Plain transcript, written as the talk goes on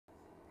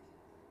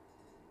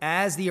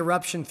As the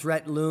eruption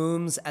threat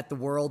looms at the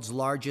world's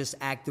largest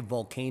active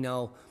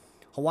volcano,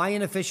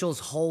 Hawaiian officials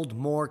hold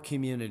more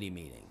community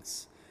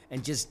meetings.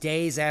 And just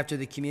days after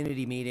the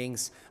community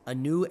meetings, a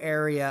new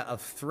area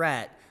of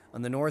threat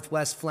on the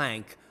northwest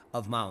flank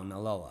of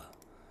Mauna Loa.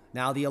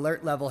 Now, the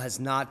alert level has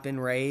not been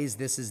raised.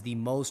 This is the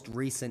most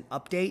recent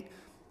update,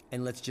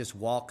 and let's just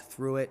walk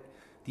through it.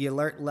 The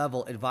alert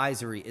level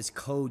advisory is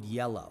code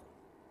yellow.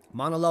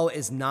 Mauna Loa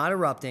is not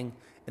erupting,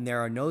 and there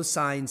are no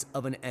signs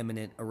of an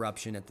imminent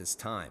eruption at this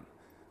time.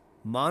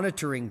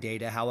 Monitoring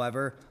data,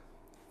 however,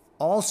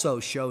 also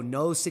show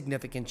no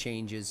significant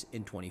changes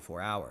in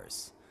 24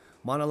 hours.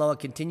 Mauna Loa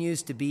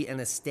continues to be in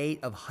a state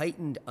of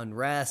heightened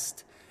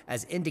unrest,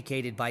 as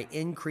indicated by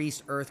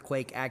increased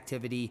earthquake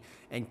activity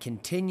and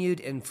continued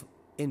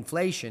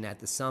inflation at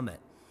the summit.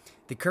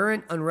 The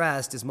current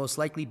unrest is most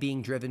likely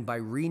being driven by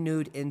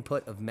renewed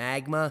input of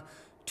magma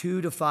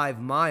 2 to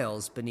 5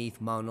 miles beneath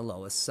Mauna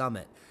Loa's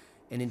summit.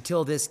 And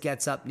until this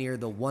gets up near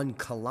the 1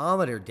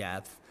 kilometer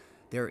depth,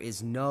 there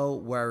is no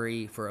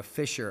worry for a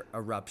fissure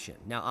eruption.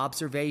 Now,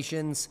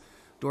 observations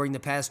during the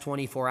past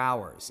 24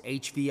 hours.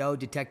 HVO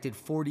detected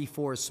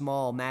 44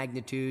 small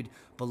magnitude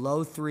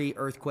below 3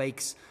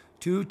 earthquakes,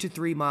 2 to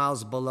 3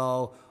 miles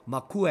below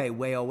Makue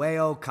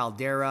Weoweo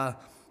caldera,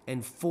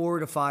 and 4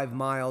 to 5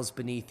 miles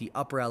beneath the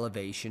upper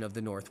elevation of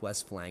the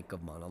northwest flank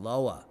of Mauna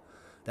Loa.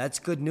 That's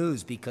good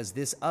news because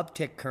this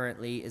uptick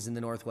currently is in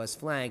the northwest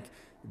flank.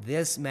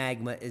 This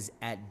magma is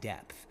at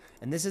depth.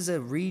 And this is a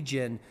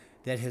region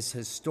that has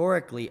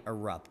historically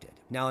erupted.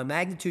 Now, a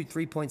magnitude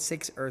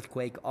 3.6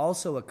 earthquake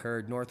also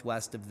occurred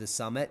northwest of the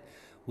summit,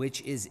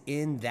 which is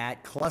in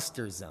that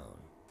cluster zone.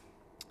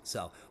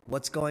 So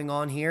what's going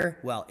on here?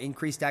 Well,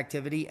 increased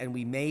activity, and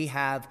we may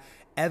have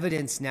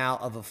evidence now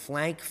of a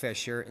flank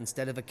fissure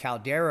instead of a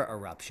caldera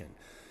eruption.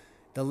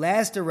 The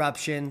last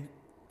eruption,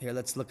 here,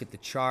 let's look at the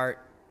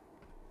chart.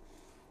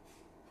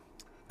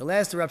 The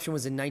last eruption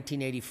was in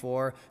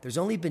 1984. There's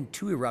only been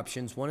 2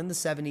 eruptions, one in the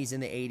 70s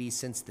and the 80s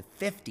since the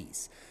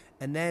 50s.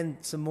 And then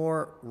some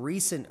more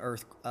recent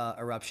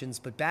eruptions.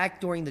 But back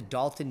during the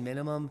Dalton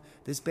minimum,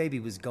 this baby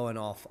was going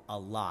off a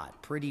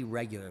lot, pretty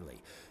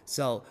regularly.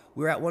 So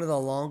we're at one of the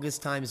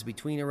longest times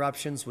between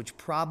eruptions, which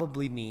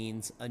probably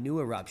means a new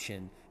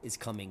eruption is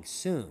coming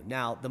soon.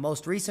 Now, the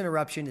most recent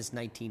eruption is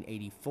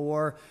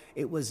 1984.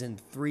 It was in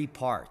 3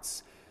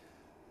 parts.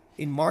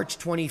 In March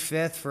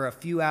 25th, for a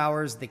few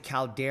hours, the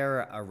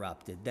caldera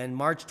erupted. Then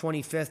March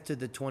 25th to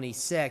the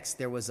 26th,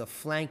 there was a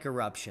flank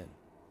eruption.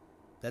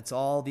 That's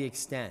all the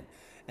extent.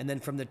 And then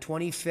from the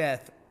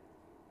 25th,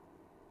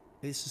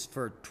 this is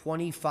for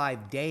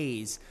 25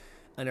 days,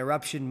 an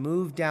eruption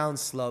moved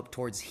downslope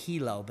towards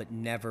Hilo, but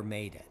never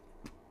made it.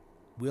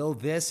 Will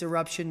this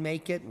eruption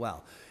make it?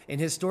 Well, in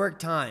historic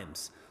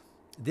times,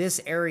 this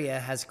area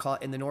has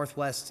caught in the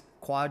northwest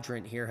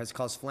quadrant here has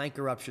caused flank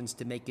eruptions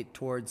to make it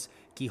towards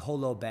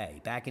Kiholo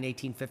Bay. Back in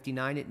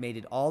 1859, it made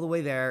it all the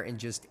way there in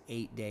just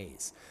 8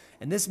 days.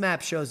 And this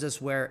map shows us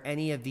where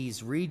any of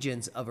these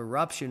regions of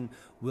eruption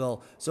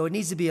will, so it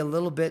needs to be a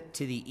little bit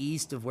to the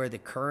east of where the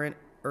current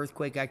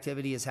earthquake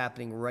activity is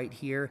happening right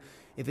here.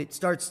 If it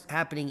starts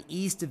happening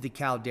east of the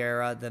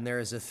caldera, then there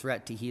is a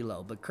threat to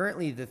Hilo. But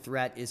currently the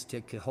threat is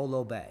to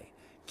Kiholo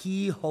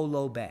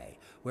Bay,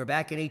 where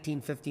back in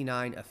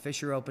 1859, a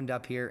fissure opened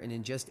up here, and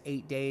in just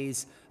 8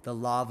 days, the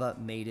lava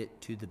made it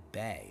to the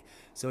bay.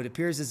 So it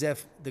appears as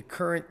if the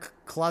current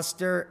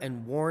cluster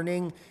and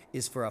warning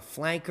is for a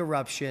flank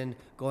eruption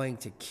going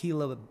to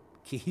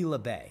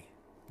Kihila Bay,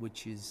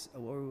 which is,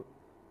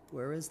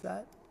 where is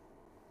that?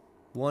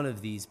 One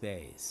of these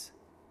bays.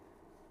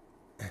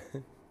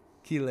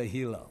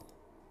 Kiholo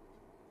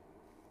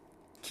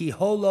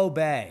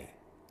Bay.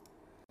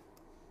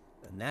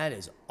 And that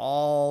is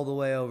all the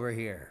way over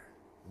here.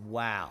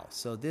 Wow.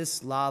 So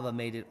this lava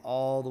made it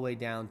all the way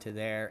down to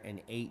there in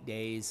 8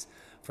 days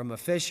from a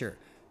fissure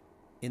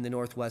in the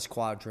northwest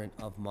quadrant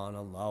of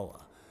Mauna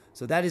Loa.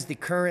 So that is the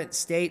current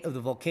state of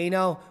the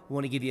volcano. We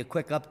want to give you a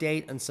quick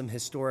update on some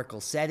historical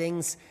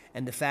settings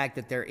and the fact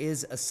that there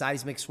is a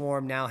seismic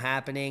swarm now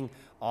happening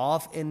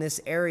off in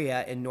this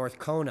area in North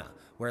Kona,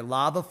 where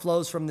lava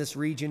flows from this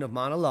region of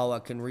Mauna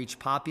Loa can reach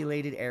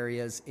populated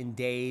areas in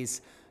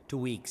days to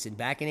weeks. And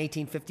back in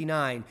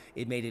 1859,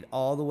 it made it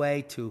all the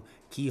way to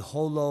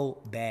Kiholo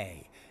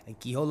Bay. And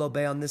Kiholo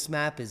Bay on this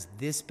map is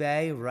this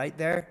bay right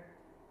there.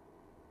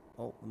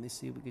 Oh, let me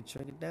see if we can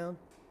shrink it down.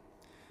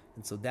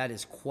 And so that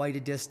is quite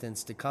a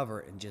distance to cover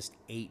in just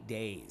 8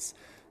 days.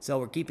 So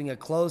we're keeping a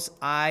close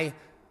eye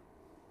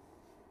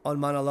on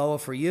Mauna Loa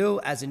for you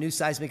as a new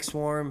seismic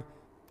swarm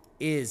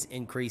is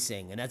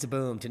increasing. And that's a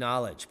boom to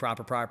knowledge.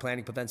 Proper prior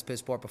planning prevents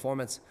piss poor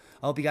performance.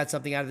 I hope you got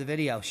something out of the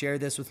video. Share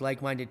this with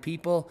like-minded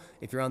people.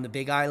 If you're on the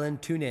Big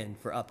Island, tune in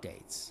for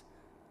updates.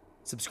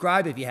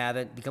 Subscribe if you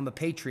haven't. Become a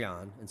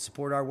Patreon and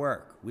support our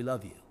work. We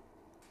love you.